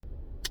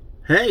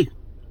Hey,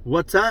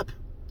 what's up?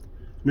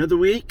 Another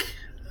week,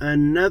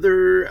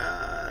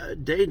 another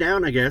day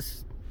down, I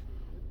guess.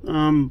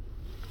 Um,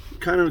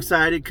 kind of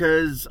excited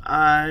because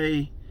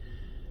I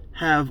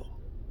have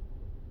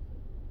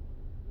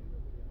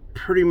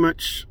pretty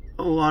much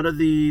a lot of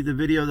the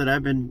videos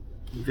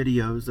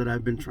that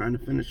I've been trying to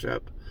finish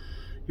up,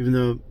 even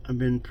though I've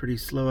been pretty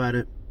slow at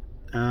it.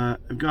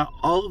 I've got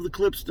all of the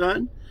clips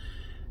done,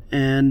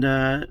 and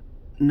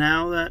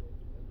now that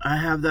I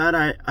have that,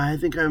 I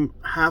think I'm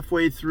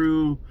halfway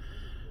through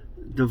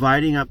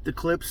dividing up the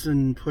clips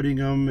and putting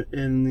them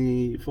in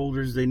the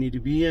folders they need to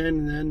be in,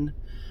 and then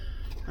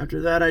after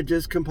that I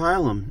just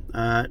compile them.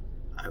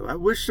 I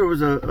wish there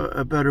was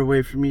a better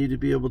way for me to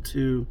be able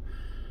to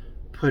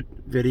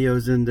put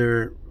videos in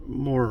there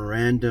more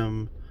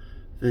random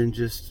than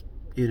just,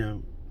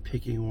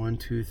 picking one,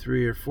 two,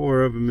 three, or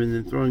four of them and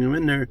then throwing them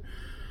in there.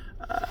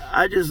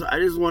 I just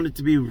want it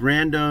to be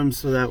random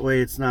so that way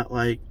it's not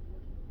like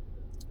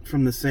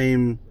from the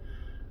same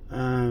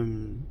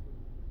um,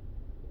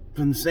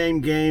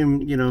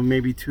 game,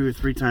 maybe two or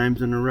three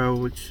times in a row,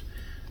 which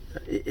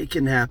it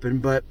can happen.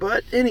 But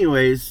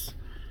anyways,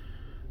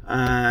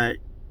 gonna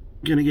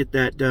get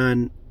that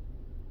done,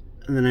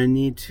 and then I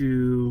need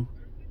to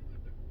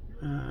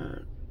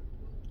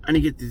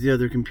get the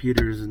other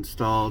computers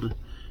installed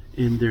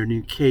in their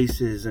new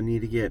cases. I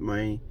need to get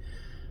my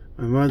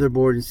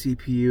motherboard and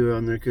CPU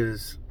on there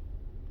because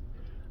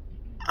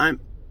I'm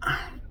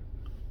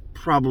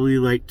probably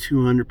like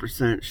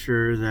 200%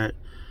 sure that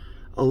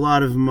a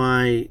lot of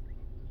my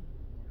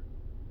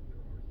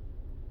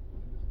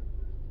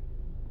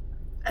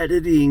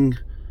editing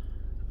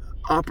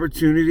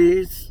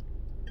opportunities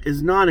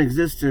is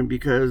non-existent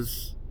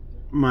because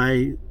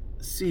my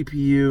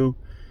CPU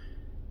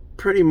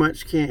pretty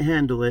much can't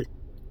handle it.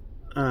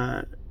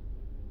 Uh,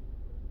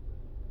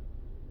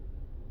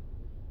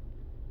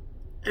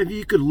 if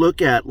you could look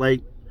at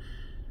like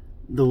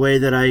the way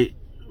that I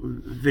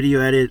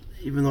video edit,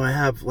 even though I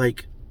have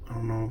like, I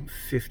don't know,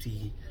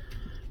 50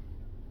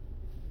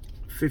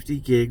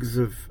 gigs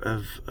of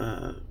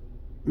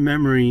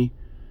memory,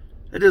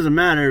 it doesn't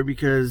matter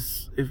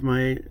because if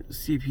my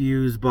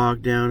CPU is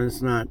bogged down,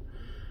 it's not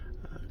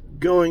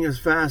going as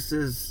fast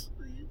as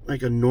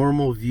like a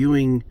normal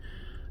viewing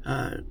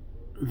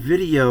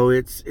video.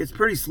 It's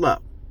pretty slow,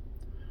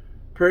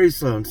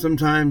 and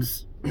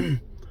sometimes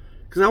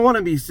because I want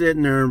to be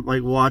sitting there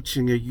like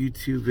watching a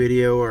YouTube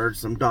video or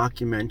some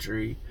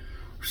documentary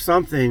or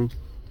something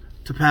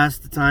to pass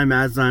the time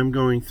as I'm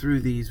going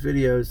through these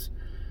videos,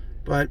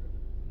 but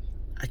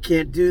I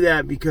can't do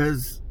that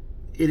because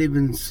it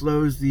even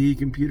slows the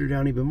computer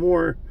down even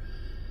more.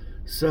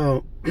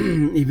 So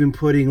even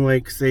putting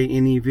like, say,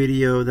 any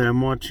video that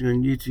I'm watching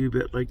on YouTube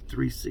at like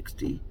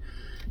 360,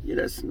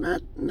 it's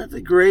not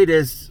the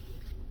greatest,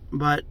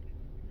 but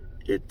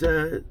it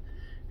does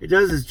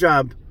its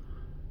job.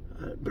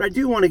 But I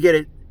do want to get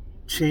it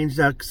changed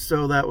out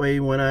so that way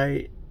when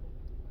I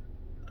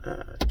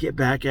get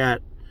back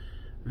at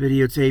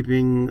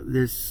videotaping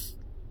this,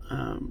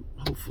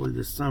 hopefully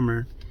this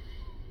summer,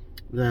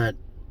 that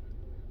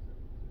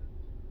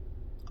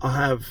I'll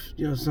have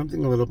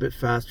something a little bit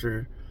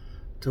faster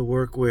to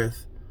work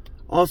with.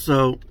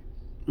 Also,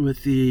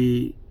 with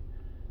the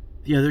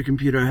other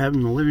computer I have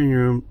in the living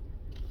room,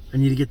 I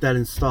need to get that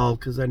installed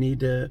because I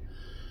need to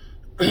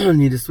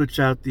switch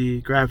out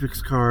the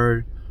graphics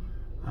card.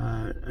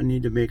 I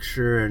need to make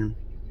sure, and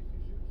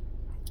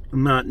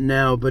not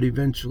now, but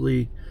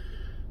eventually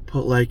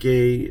put like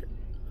a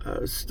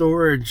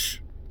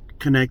storage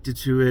connected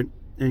to it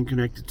and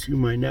connected to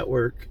my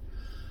network,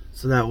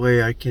 so that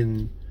way I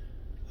can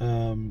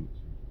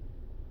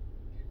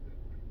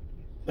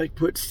like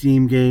put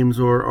Steam games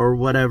or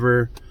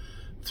whatever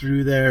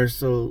through there,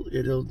 so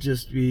it'll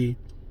just be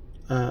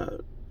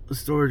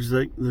storage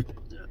like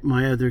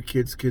my other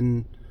kids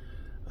can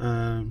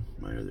my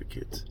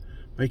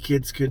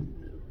kids could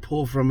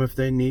pull from if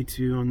they need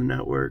to on the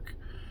network.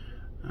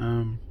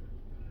 But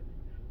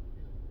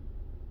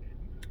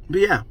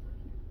yeah,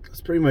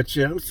 that's pretty much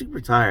it. I'm super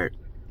tired,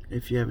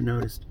 if you haven't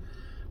noticed.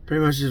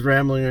 Pretty much just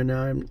rambling right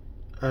now.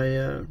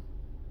 I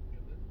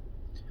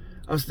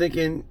was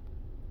thinking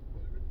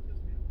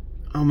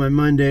on my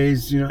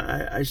Mondays,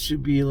 I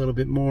should be a little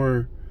bit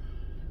more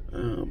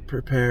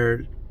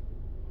prepared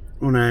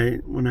when I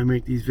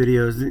make these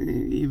videos,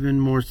 even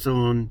more so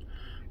on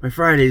my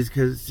Fridays,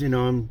 because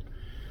I'm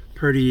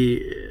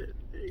pretty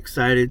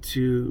excited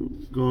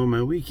to go on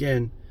my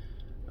weekend,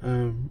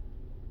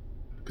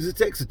 because it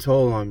takes a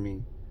toll on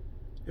me.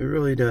 It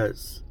really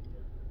does.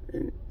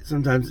 And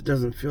sometimes it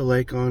doesn't feel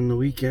like on the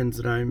weekends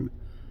that I'm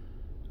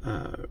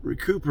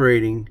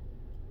recuperating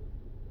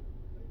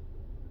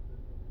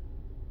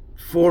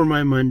for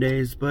my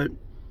Mondays, but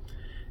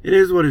it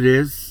is what it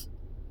is.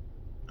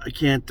 I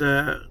can't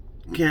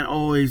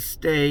always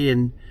stay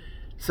and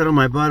sit on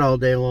my butt all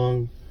day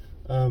long.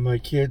 My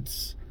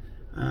kids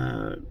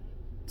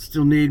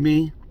still need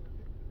me,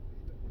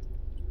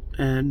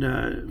 and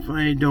if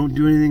I don't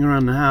do anything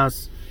around the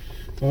house,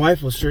 my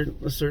wife will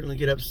certainly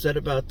get upset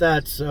about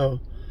that. So,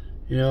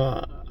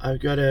 I've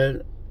got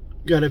to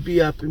got to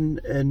be up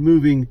and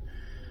moving,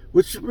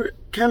 which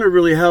kind of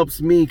really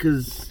helps me,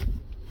 because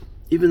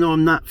even though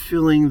I'm not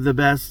feeling the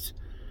best,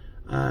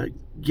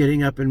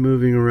 getting up and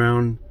moving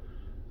around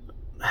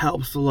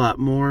helps a lot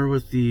more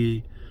with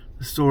the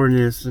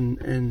soreness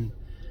and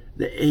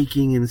the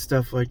aching and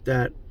stuff like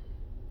that.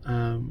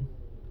 But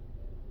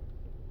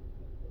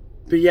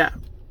yeah,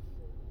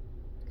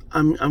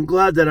 I'm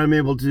glad that I'm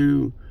able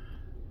to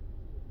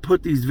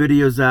put these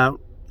videos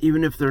out,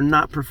 even if they're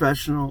not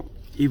professional,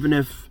 even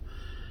if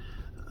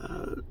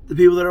the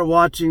people that are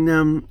watching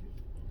them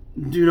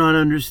do not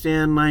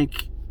understand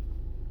like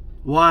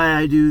why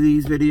I do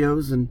these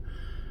videos, and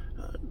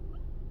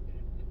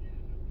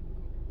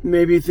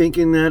maybe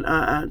thinking that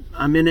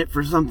I'm in it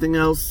for something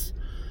else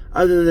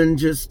other than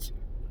just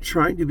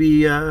trying to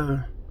be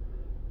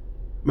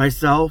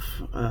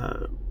myself,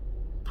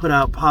 put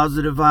out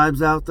positive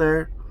vibes out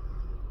there.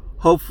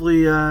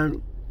 Hopefully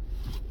I'm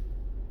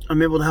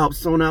able to help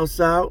someone else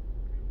out,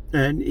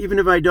 and even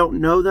if I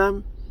don't know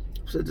them,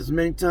 I've said this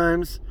many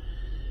times,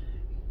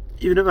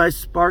 even if I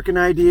spark an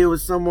idea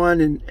with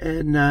someone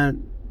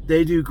and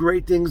they do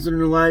great things in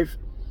their life,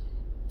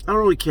 I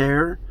don't really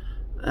care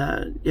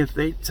if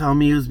they tell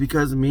me it was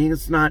because of me.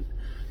 That's not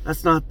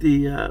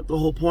the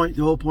whole point.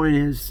 The whole point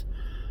is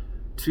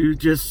to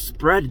just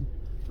spread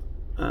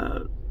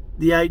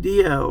the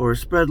idea, or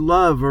spread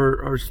love,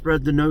 or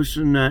spread the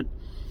notion that,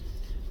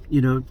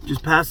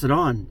 just pass it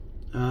on.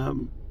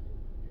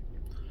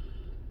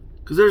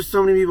 Because there's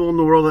so many people in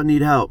the world that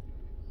need help.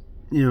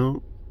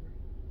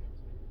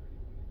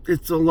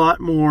 It's a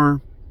lot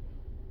more,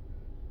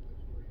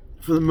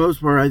 for the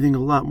most part, I think a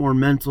lot more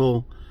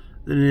mental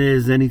than it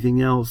is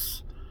anything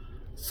else.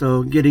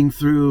 So getting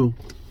through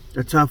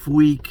a tough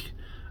week,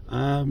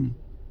 even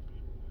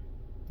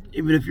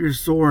if you're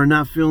sore and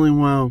not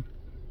feeling well,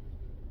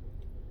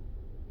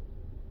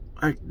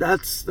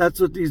 that's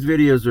what these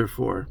videos are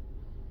for.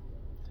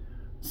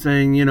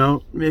 Saying,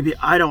 maybe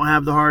I don't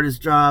have the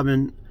hardest job,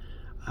 and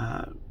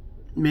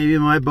maybe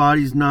my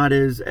body's not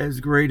as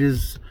great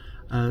as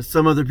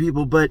some other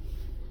people, but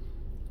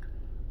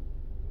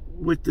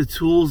with the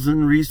tools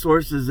and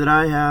resources that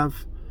I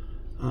have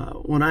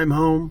when I'm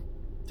home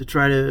to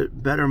try to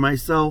better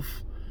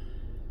myself,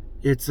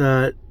 it's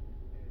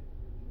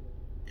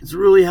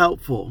really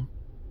helpful.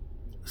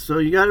 So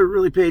you got to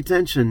really pay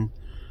attention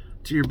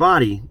to your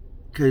body,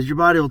 because your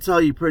body will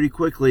tell you pretty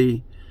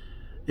quickly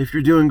if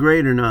you're doing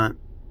great or not,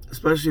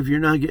 especially if you're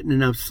not getting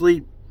enough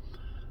sleep,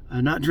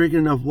 not drinking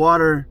enough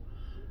water,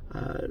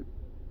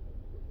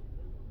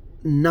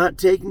 not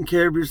taking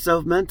care of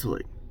yourself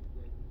mentally.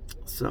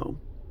 So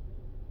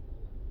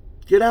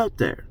get out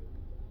there,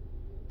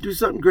 do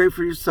something great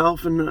for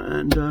yourself,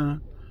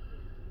 and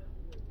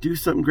do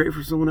something great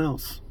for someone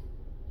else.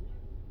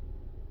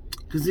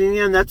 Because in the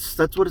end, that's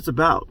what it's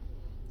about.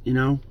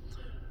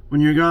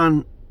 When you're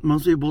gone,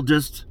 most people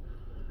just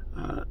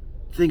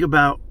think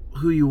about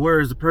who you were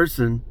as a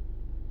person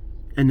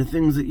and the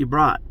things that you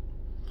brought,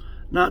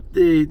 not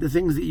the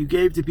things that you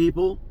gave to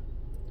people.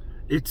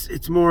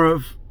 It's more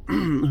of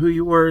who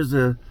you were as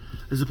a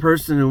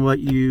person, and what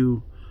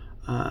you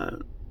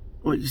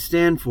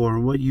stand for,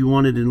 and what you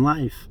wanted in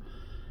life,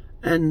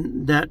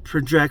 and that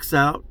projects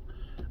out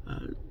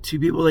to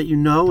people that you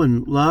know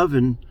and love,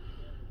 and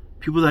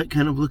people that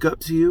kind of look up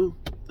to you.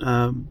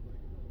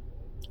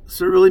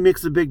 So it really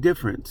makes a big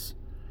difference.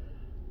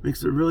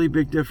 Makes a really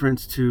big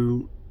difference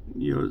to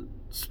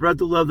spread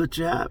the love that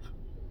you have.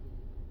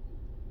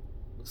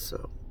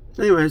 So,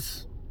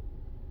 anyways,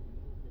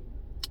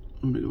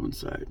 I'm gonna go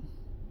inside.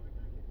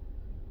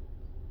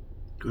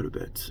 Go to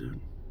bed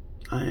soon.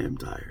 I am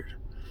tired.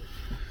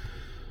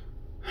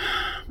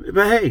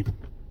 But hey,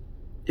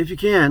 if you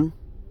can,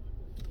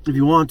 if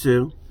you want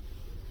to,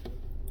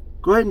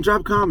 go ahead and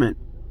drop a comment.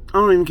 I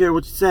don't even care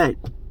what you say.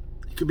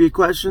 It could be a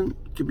question,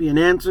 it could be an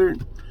answer,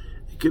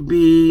 it could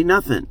be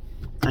nothing.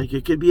 Like,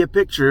 it could be a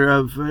picture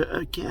of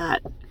a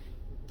cat.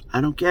 I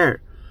don't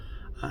care.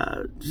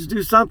 Just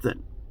do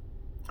something.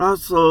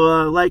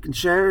 Also, like and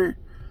share,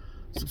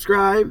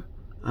 subscribe.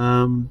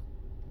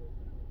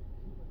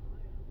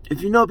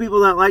 If you know people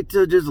that like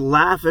to just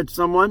laugh at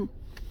someone,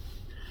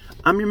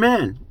 I'm your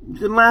man. You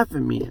can laugh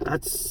at me.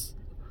 That's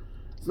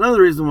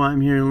another reason why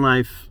I'm here in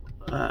life.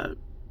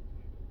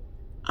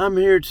 I'm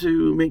here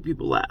to make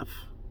people laugh.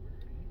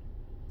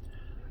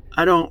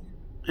 I don't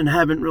and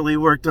haven't really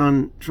worked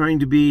on trying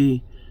to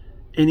be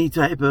any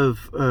type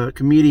of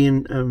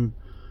comedian.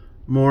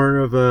 More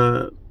of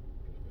a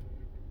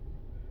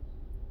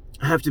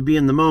have to be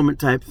in the moment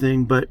type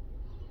thing, but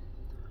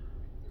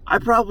I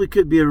probably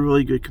could be a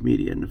really good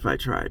comedian if I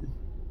tried.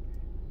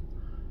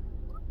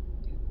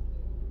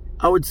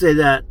 I would say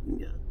that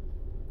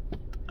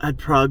I'd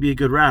probably be a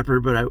good rapper,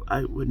 but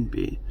I wouldn't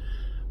be.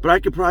 But I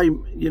could probably,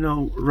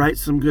 write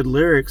some good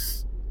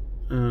lyrics,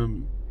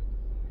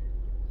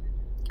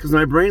 because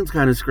my brain's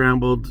kind of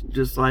scrambled,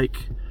 just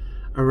like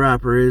a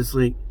rapper is,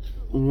 like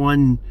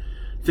one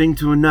thing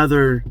to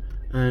another,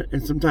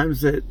 and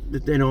sometimes that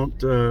they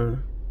don't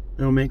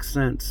make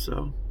sense.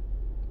 So,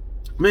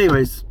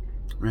 anyways,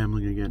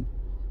 rambling again.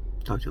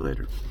 Talk to you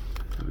later.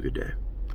 Have a good day.